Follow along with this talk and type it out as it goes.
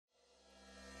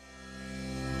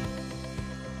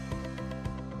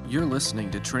You're listening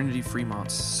to Trinity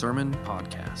Fremont's Sermon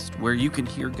Podcast, where you can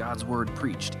hear God's Word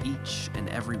preached each and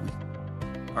every week.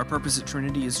 Our purpose at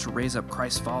Trinity is to raise up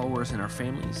Christ followers in our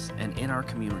families and in our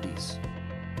communities.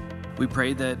 We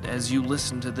pray that as you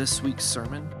listen to this week's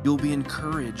sermon, you'll be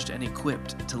encouraged and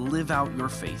equipped to live out your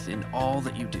faith in all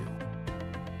that you do.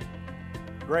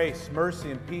 Grace,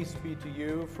 mercy, and peace be to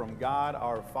you from God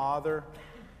our Father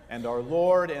and our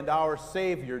Lord and our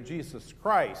Savior, Jesus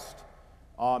Christ.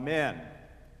 Amen.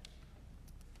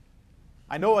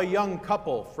 I know a young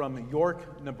couple from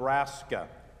York, Nebraska.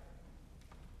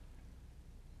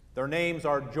 Their names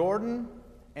are Jordan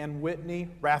and Whitney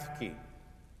Rathke.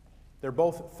 They're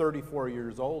both 34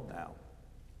 years old now.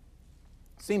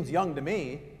 Seems young to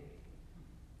me.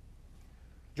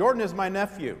 Jordan is my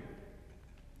nephew.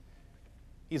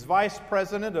 He's vice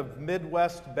president of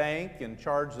Midwest Bank in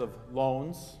charge of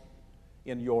loans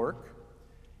in York.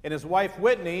 And his wife,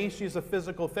 Whitney, she's a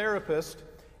physical therapist,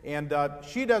 and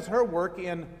she does her work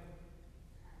in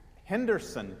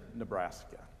Henderson,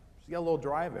 Nebraska. She's got a little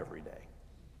drive every day.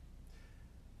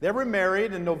 They were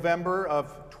married in November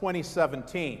of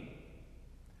 2017.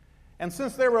 And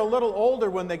since they were a little older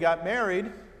when they got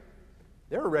married,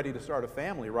 they were ready to start a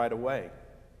family right away.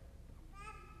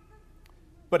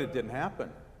 But it didn't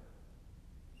happen.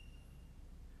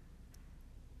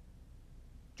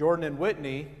 Jordan and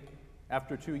Whitney,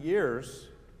 after 2 years,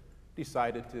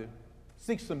 decided to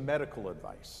seek some medical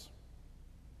advice.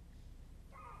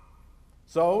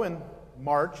 So in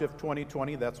March of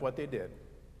 2020, that's what they did.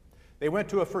 They went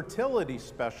to a fertility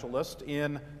specialist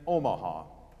in Omaha.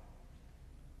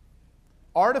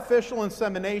 Artificial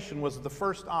insemination was the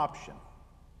first option.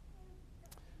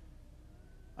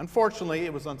 Unfortunately,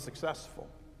 it was unsuccessful.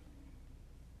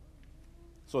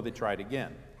 So they tried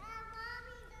again.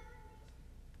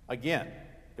 Again,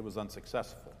 it was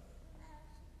unsuccessful.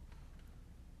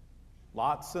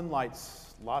 Lots and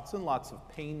lots of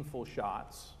painful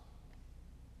shots.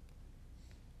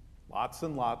 Lots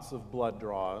and lots of blood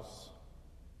draws.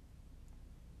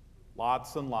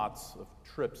 Lots and lots of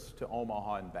trips to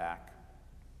Omaha and back.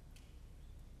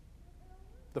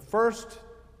 The first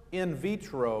in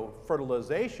vitro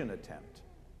fertilization attempt,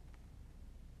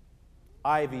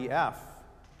 IVF,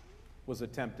 was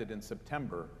attempted in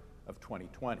September of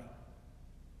 2020.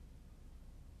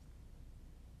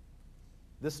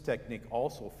 This technique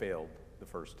also failed the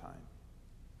first time.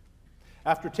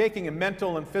 After taking a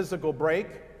mental and physical break,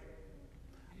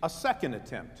 a second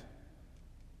attempt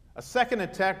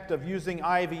of using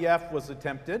IVF was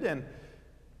attempted, and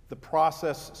the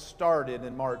process started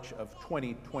in March of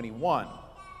 2021.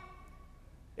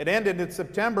 It ended in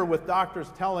September with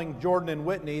doctors telling Jordan and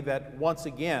Whitney that once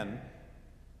again,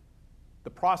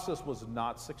 the process was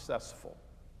not successful.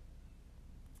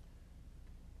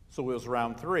 So it was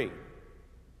round 3.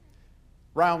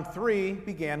 Round 3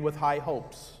 began with high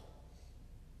hopes.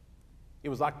 It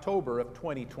was October of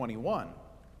 2021,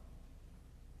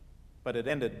 but it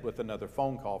ended with another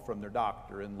phone call from their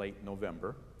doctor in late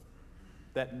November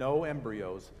that no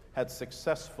embryos had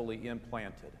successfully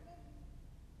implanted.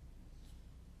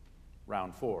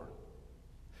 Round 4.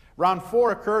 Round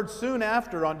 4 occurred soon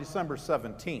after on December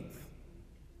 17th.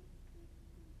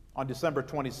 On December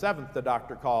 27th, the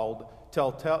doctor called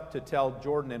to tell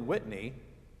Jordan and Whitney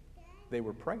they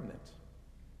were pregnant.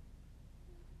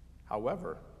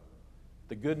 However,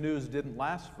 the good news didn't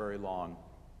last very long.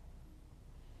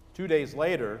 2 days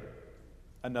later,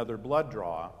 another blood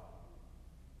draw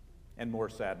and more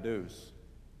sad news.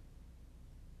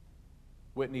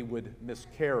 Whitney would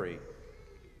miscarry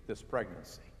this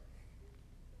pregnancy.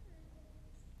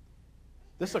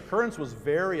 This occurrence was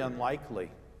very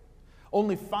unlikely.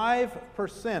 Only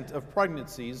 5% of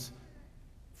pregnancies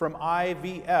from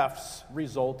IVFs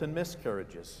result in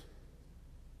miscarriages.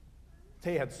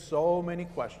 They had so many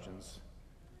questions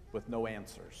with no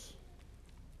answers.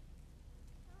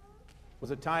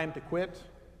 Was it time to quit?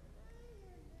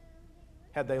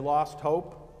 Had they lost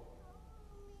hope?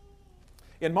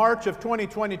 In March of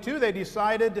 2022, they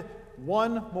decided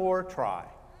one more try.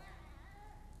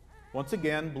 Once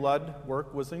again, blood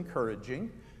work was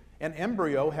encouraging. An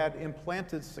embryo had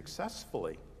implanted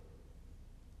successfully.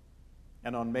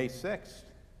 And on May 6th,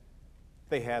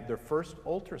 they had their first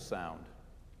ultrasound.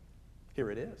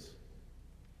 Here it is.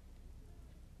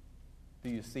 Do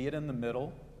you see it in the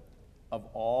middle of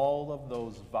all of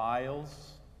those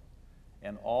vials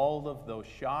and all of those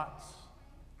shots?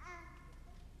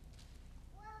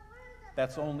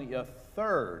 That's only a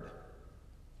third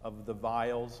of the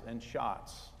vials and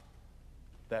shots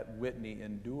that Whitney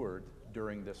endured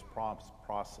during this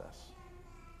process.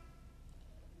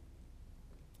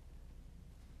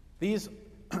 These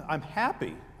I'm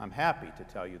happy to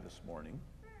tell you this morning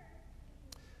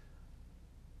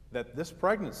that this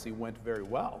pregnancy went very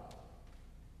well.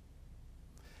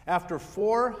 After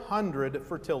 400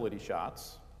 fertility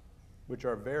shots, which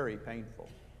are very painful,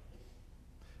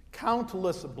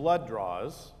 countless blood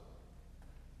draws,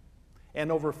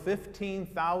 and over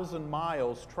 15,000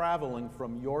 miles traveling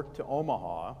from York to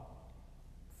Omaha,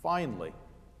 finally,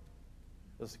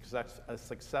 a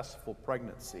successful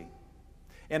pregnancy.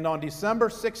 And on December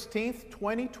 16th,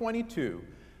 2022,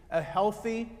 a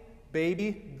healthy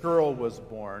baby girl was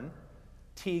born,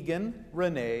 Tegan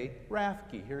Renee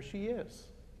Rathke. Here she is.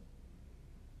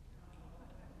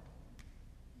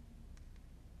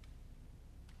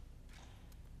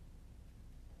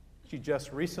 She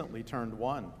just recently turned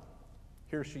 1.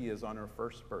 Here she is on her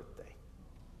first birthday.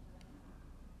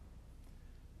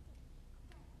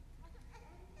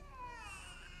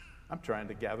 I'm trying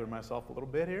to gather myself a little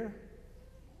bit here.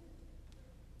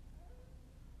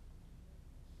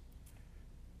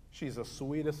 She's the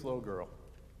sweetest little girl.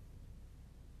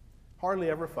 Hardly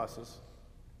ever fusses.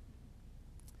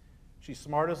 She's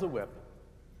smart as a whip.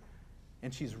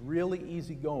 And she's really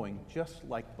easygoing, just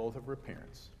like both of her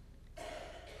parents.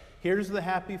 Here's the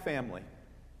happy family.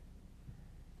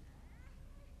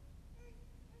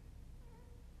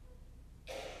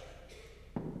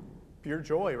 Pure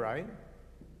joy, right?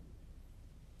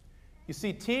 You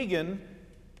see, Tegan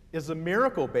is a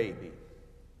miracle baby.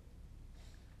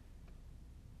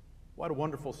 What a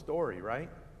wonderful story, right?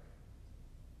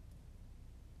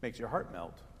 Makes your heart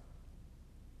melt.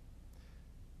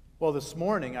 Well, this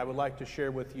morning I would like to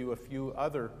share with you a few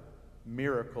other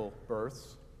miracle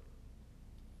births.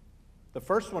 The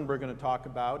first one we're going to talk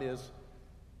about is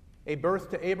a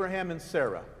birth to Abraham and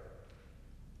Sarah.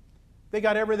 They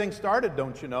got everything started,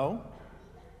 don't you know?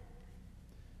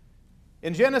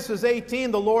 In Genesis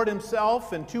 18, the Lord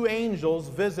himself and 2 angels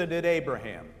visited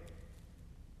Abraham.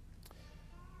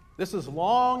 This is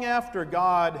long after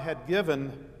God had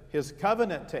given his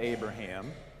covenant to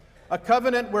Abraham, a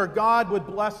covenant where God would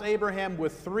bless Abraham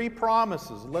with 3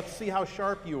 promises. Let's see how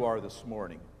sharp you are this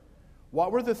morning.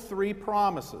 What were the 3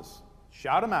 promises?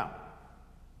 Shout them out.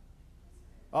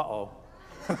 Uh-oh.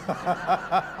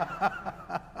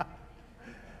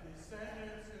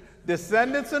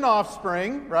 Descendants and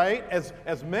offspring, right?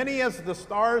 As many as the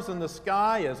stars in the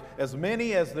sky, as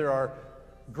many as there are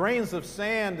grains of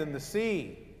sand in the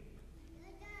sea.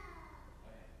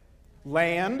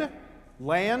 Land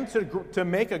to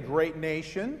make a great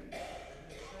nation.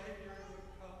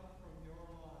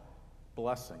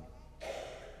 Blessing.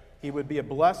 He would be a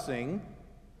blessing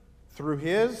through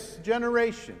his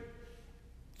generation,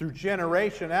 through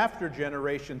generation after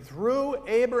generation, through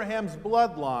Abraham's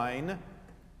bloodline.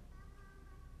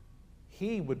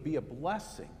 He would be a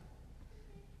blessing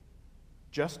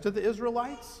just to the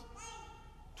Israelites,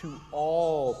 to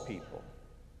all people,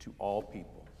 to all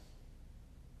people.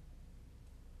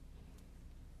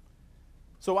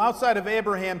 So outside of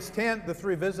Abraham's tent, the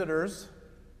 3 visitors,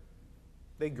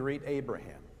 they greet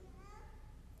Abraham.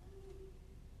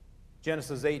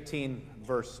 Genesis 18,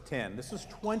 verse 10. This is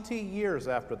 20 years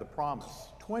after the promise.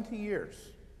 20 years.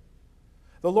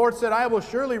 The Lord said, I will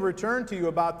surely return to you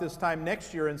about this time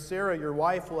next year, and Sarah, your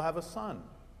wife, will have a son.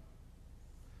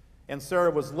 And Sarah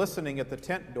was listening at the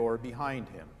tent door behind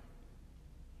him.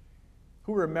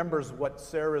 Who remembers what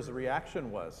Sarah's reaction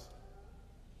was?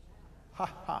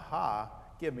 Ha, ha, ha,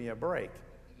 give me a break.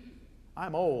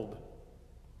 I'm old.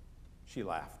 She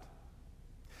laughed.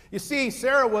 You see,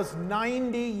 Sarah was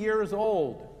 90 years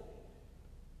old.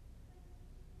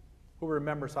 Who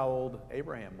remembers how old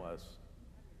Abraham was?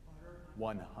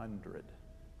 100.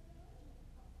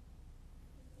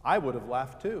 I would have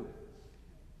laughed too.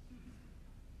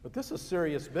 But this is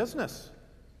serious business.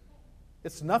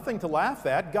 It's nothing to laugh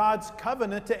at. God's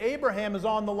covenant to Abraham is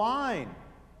on the line.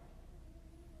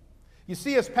 You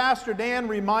see, as Pastor Dan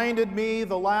reminded me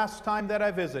the last time that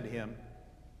I visited him,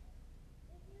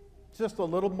 just a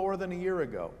little more than a year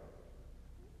ago,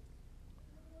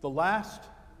 the last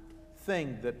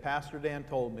thing that Pastor Dan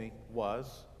told me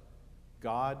was,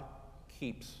 God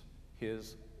keeps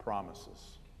his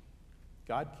promises.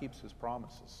 God keeps his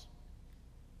promises.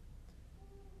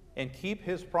 And keep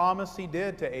his promise he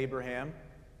did to Abraham.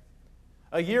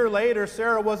 A year later,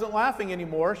 Sarah wasn't laughing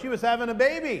anymore. She was having a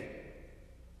baby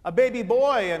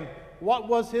boy. And what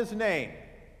was his name?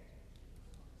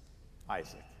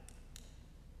 Isaac.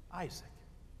 Isaac.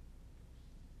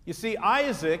 You see,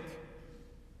 Isaac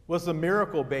was a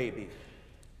miracle baby.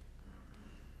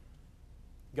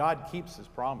 God keeps his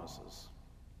promises.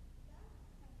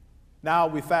 Now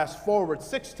we fast forward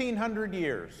 1,600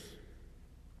 years.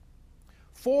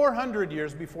 400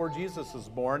 years before Jesus is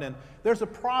born, and there's a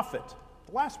prophet,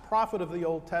 the last prophet of the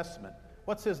Old Testament.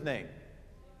 What's his name?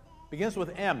 Begins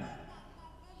with M.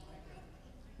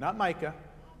 Not Micah.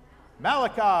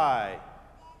 Malachi.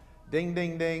 Ding,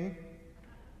 ding, ding.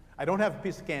 I don't have a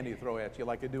piece of candy to throw at you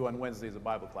like I do on Wednesdays at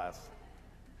Bible class.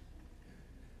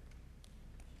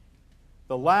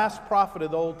 The last prophet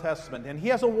of the Old Testament, and he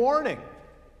has a warning.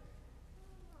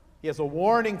 He has a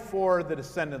warning for the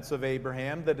descendants of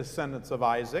Abraham, the descendants of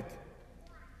Isaac.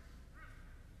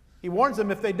 He warns them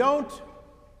if they don't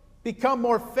become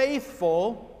more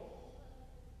faithful,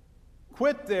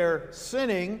 quit their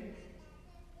sinning,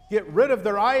 get rid of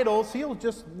their idols, he'll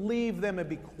just leave them and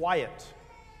be quiet.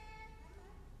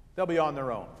 They'll be on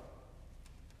their own.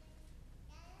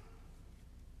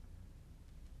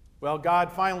 Well,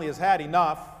 God finally has had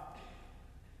enough.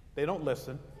 They don't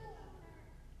listen.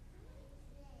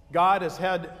 God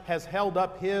has held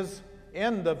up his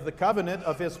end of the covenant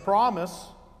of his promise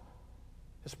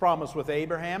with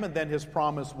Abraham, and then his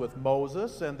promise with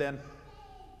Moses, and then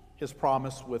his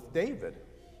promise with David.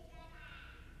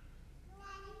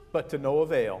 But to no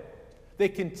avail. They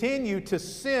continue to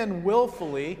sin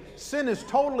willfully. Sin is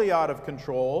totally out of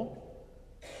control.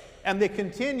 And they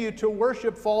continue to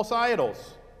worship false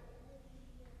idols.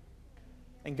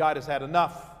 And God has had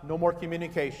enough. No more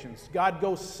communications. God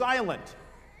goes silent.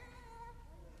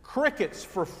 Crickets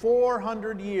for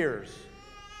 400 years.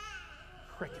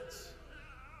 Crickets.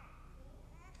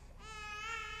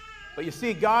 But you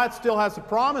see, God still has a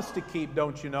promise to keep,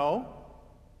 don't you know?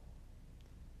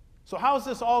 So how is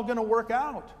this all going to work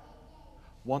out?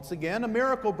 Once again, a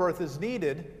miracle birth is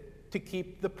needed to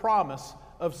keep the promise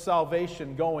of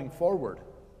salvation going forward.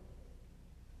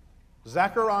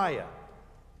 Zechariah.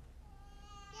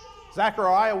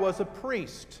 Zechariah was a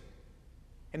priest,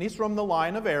 and he's from the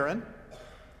line of Aaron.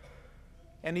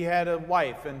 And he had a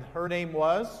wife, and her name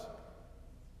was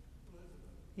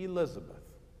Elizabeth.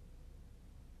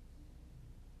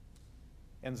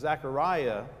 And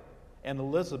Zechariah and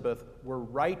Elizabeth were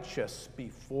righteous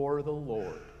before the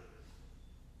Lord.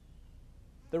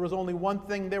 There was only one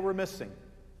thing they were missing.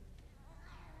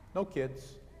 No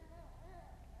kids.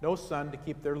 No son to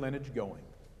keep their lineage going.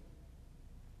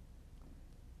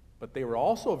 But they were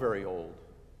also very old.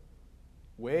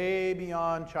 Way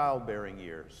beyond childbearing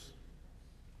years.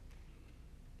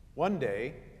 One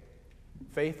day,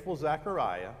 faithful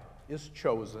Zechariah is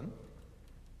chosen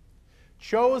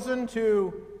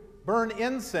to burn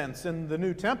incense in the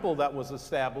new temple that was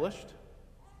established.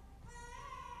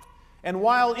 And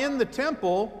while in the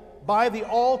temple, by the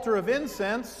altar of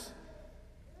incense,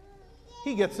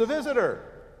 he gets a visitor.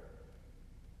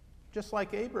 Just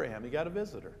like Abraham, he got a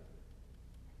visitor.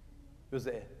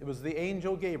 It was the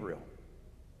angel Gabriel.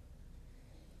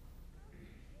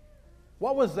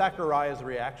 What was Zechariah's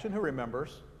reaction? Who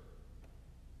remembers?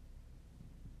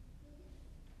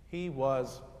 He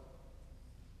was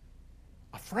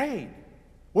afraid.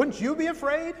 Wouldn't you be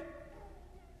afraid?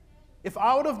 If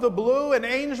out of the blue an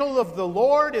angel of the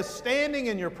Lord is standing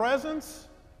in your presence?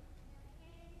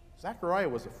 Zechariah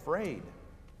was afraid.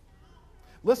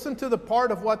 Listen to the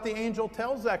part of what the angel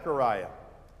tells Zechariah.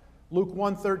 Luke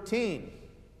 1:13.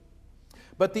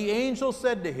 But the angel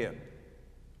said to him,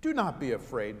 "Do not be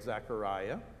afraid,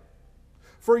 Zechariah,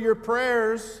 for your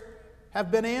prayers have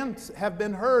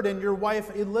been heard, and your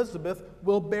wife Elizabeth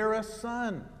will bear a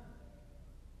son,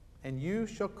 and you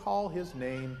shall call his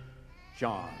name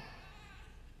John."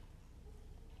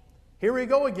 Here we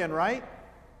go again, right?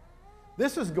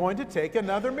 This is going to take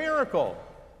another miracle.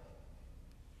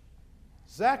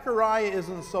 Zechariah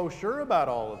isn't so sure about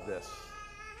all of this.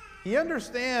 He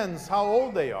understands how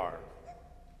old they are.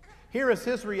 Here is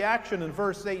his reaction in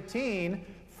verse 18,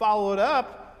 followed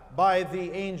up by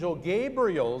the angel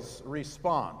Gabriel's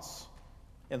response.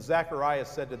 And Zechariah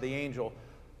said to the angel,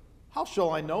 "How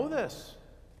shall I know this?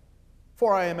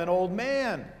 For I am an old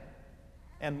man,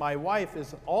 and my wife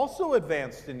is also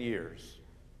advanced in years."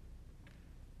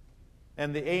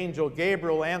 And the angel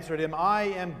Gabriel answered him, "I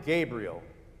am Gabriel.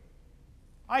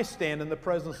 I stand in the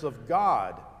presence of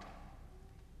God,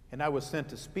 and I was sent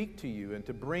to speak to you and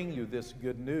to bring you this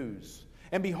good news.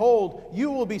 And behold, you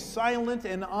will be silent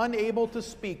and unable to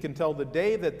speak until the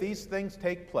day that these things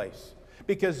take place,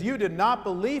 because you did not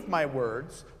believe my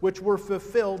words, which were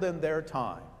fulfilled in their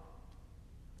time."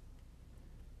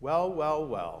 Well, well,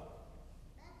 well.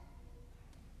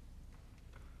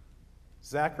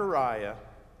 Zechariah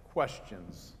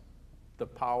questions the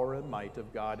power and might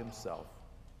of God himself.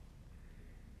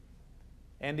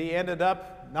 And he ended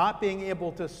up not being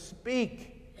able to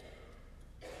speak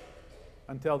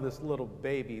until this little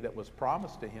baby that was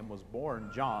promised to him was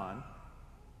born, John.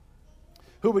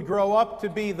 who would grow up to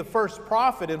be the first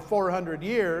prophet in 400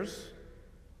 years.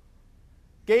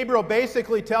 Gabriel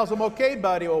basically tells him, okay,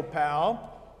 buddy, old pal,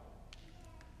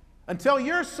 until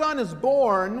your son is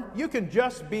born, you can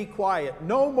just be quiet.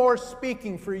 No more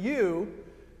speaking for you,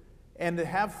 and to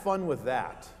have fun with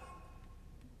that.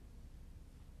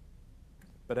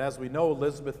 But as we know,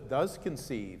 Elizabeth does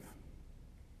conceive.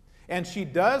 And she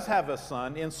does have a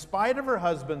son in spite of her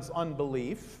husband's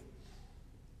unbelief.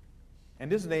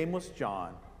 And his name was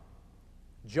John.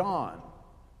 John,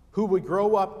 who would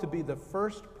grow up to be the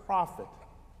first prophet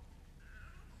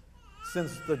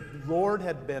since the Lord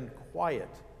had been quiet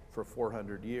for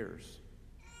 400 years.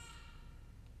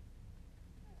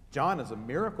 John is a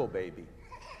miracle baby.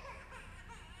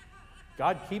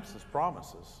 God keeps his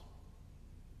promises.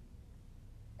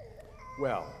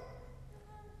 Well,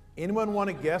 anyone want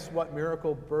to guess what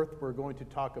miracle birth we're going to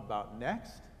talk about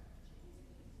next?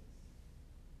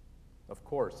 Of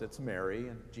course, it's Mary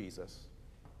and Jesus.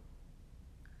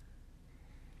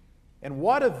 And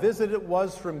what a visit it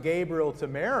was from Gabriel to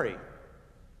Mary.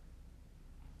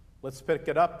 Let's pick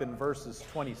it up in verse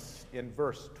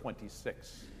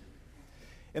 26.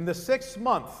 In the 6th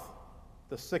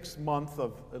month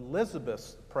of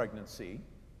Elizabeth's pregnancy,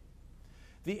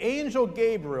 the angel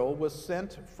Gabriel was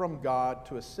sent from God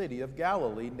to a city of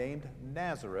Galilee named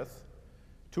Nazareth,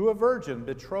 to a virgin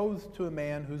betrothed to a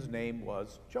man whose name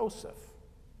was Joseph.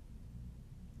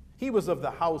 He was of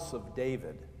the house of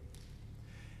David,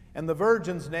 and the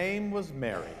virgin's name was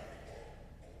Mary.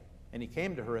 And he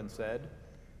came to her and said,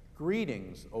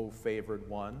 "Greetings, O favored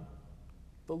one,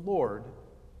 the Lord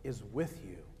is with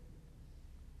you."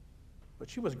 But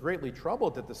she was greatly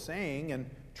troubled at the saying and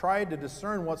tried to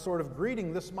discern what sort of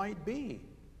greeting this might be.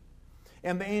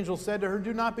 And the angel said to her,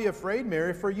 "Do not be afraid,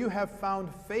 Mary, for you have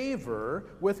found favor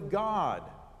with God.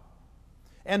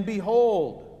 And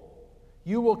behold,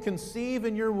 you will conceive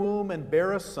in your womb and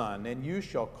bear a son, and you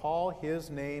shall call his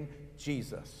name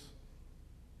Jesus.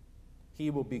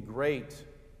 He will be great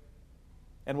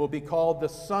and will be called the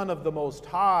Son of the Most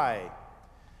High.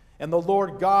 And the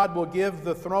Lord God will give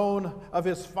the throne of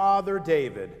his father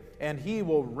David, and he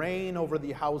will reign over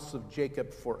the house of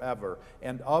Jacob forever,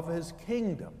 and of his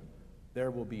kingdom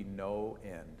there will be no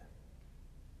end."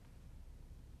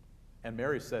 And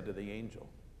Mary said to the angel,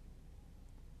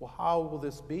 "Well, how will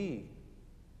this be,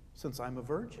 since I'm a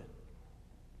virgin?"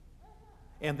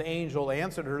 And the angel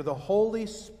answered her, "The Holy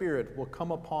Spirit will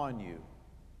come upon you,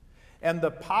 and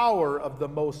the power of the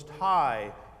Most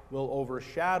High will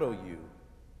overshadow you.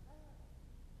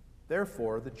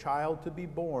 Therefore, the child to be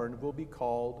born will be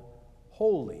called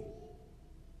Holy,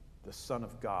 the Son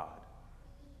of God.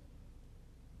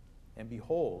 And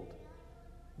behold,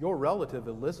 your relative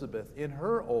Elizabeth, in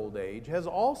her old age, has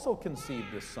also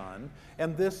conceived a son,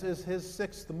 and this is his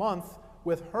 6th month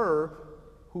with her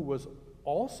who was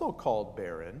also called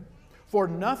barren, for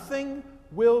nothing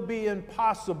will be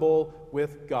impossible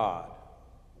with God."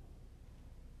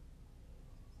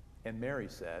 And Mary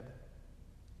said,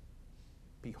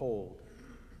 "Behold,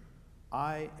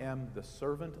 I am the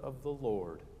servant of the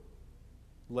Lord.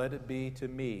 Let it be to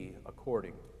me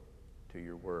according to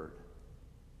your word."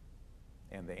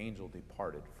 And the angel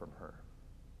departed from her.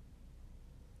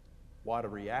 What a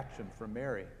reaction from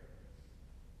Mary.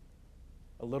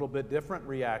 A little bit different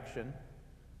reaction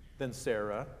than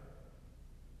Sarah.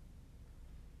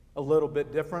 A little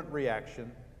bit different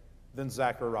reaction than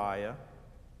Zechariah.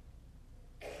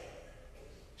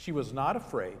 She was not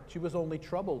afraid. She was only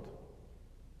troubled,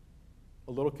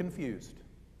 a little confused.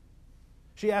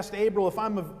 She asked Gabriel, if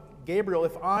I'm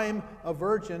a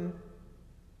virgin,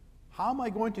 how am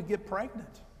I going to get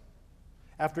pregnant?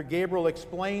 After Gabriel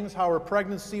explains how her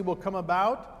pregnancy will come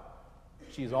about,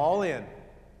 she's all in.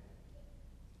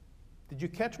 Did you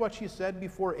catch what she said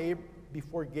before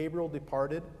Gabriel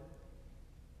departed?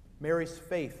 Mary's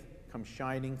faith comes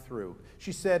shining through.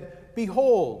 She said,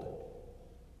 "Behold,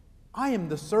 I am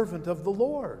the servant of the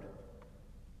Lord.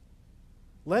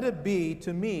 Let it be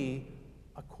to me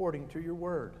according to your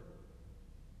word."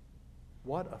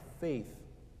 What a faith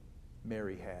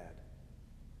Mary had.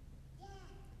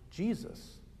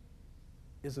 Jesus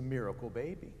is a miracle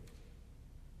baby.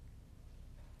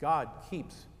 God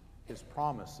keeps his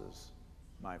promises,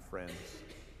 my friends.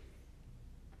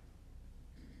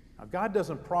 Now, God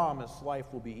doesn't promise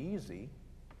life will be easy.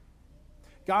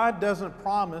 God doesn't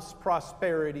promise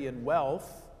prosperity and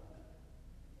wealth.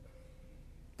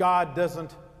 God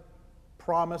doesn't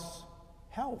promise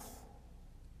health.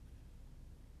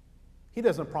 He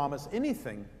doesn't promise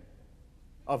anything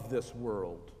of this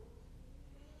world.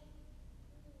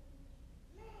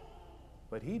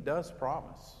 But he does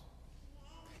promise.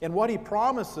 And what he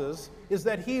promises is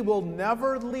that he will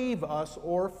never leave us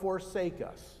or forsake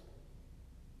us.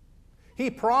 He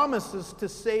promises to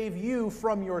save you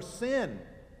from your sin,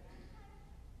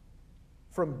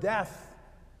 from death,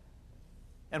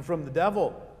 and from the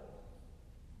devil.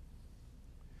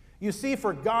 You see,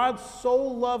 for God so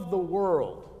loved the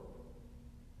world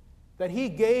that he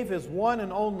gave his one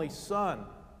and only Son,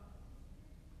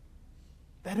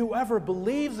 that whoever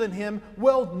believes in him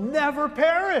will never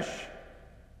perish.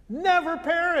 Never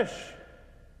perish.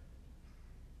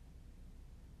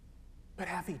 But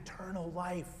have eternal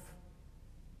life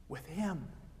with him.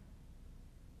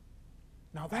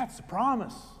 Now that's the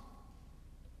promise.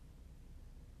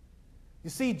 You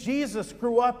see, Jesus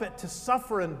grew up to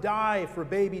suffer and die for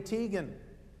baby Tegan.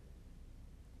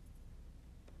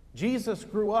 Jesus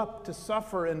grew up to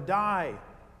suffer and die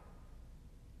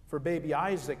for baby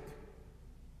Isaac.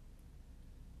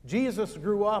 Jesus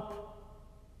grew up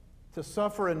to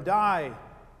suffer and die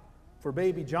for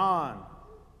baby John.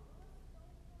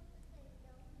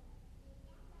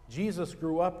 Jesus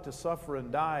grew up to suffer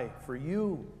and die for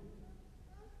you.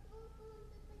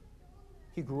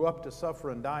 He grew up to suffer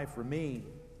and die for me.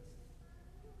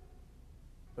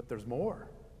 But there's more.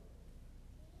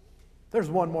 There's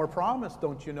one more promise,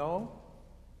 don't you know?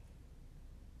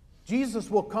 Jesus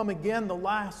will come again the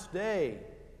last day.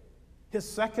 His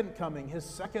second coming, his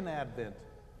second advent.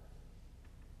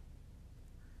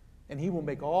 And he will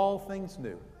make all things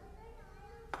new.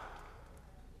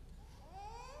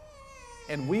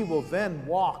 And we will then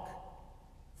walk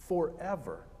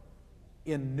forever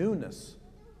in newness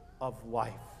of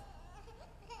life.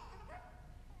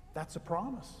 That's a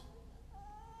promise.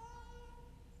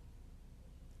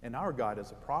 And our God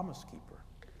is a promise keeper.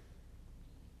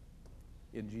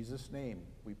 In Jesus' name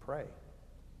we pray.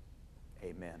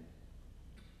 Amen.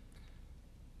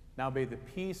 Now may the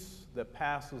peace that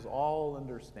passes all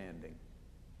understanding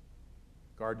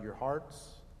guard your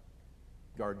hearts,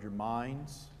 guard your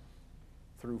minds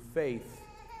through faith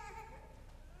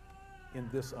in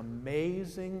this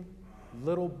amazing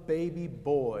little baby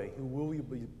boy who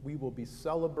we will be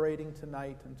celebrating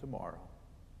tonight and tomorrow,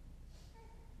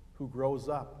 who grows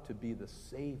up to be the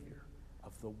Savior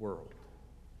of the world.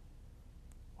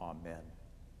 Amen.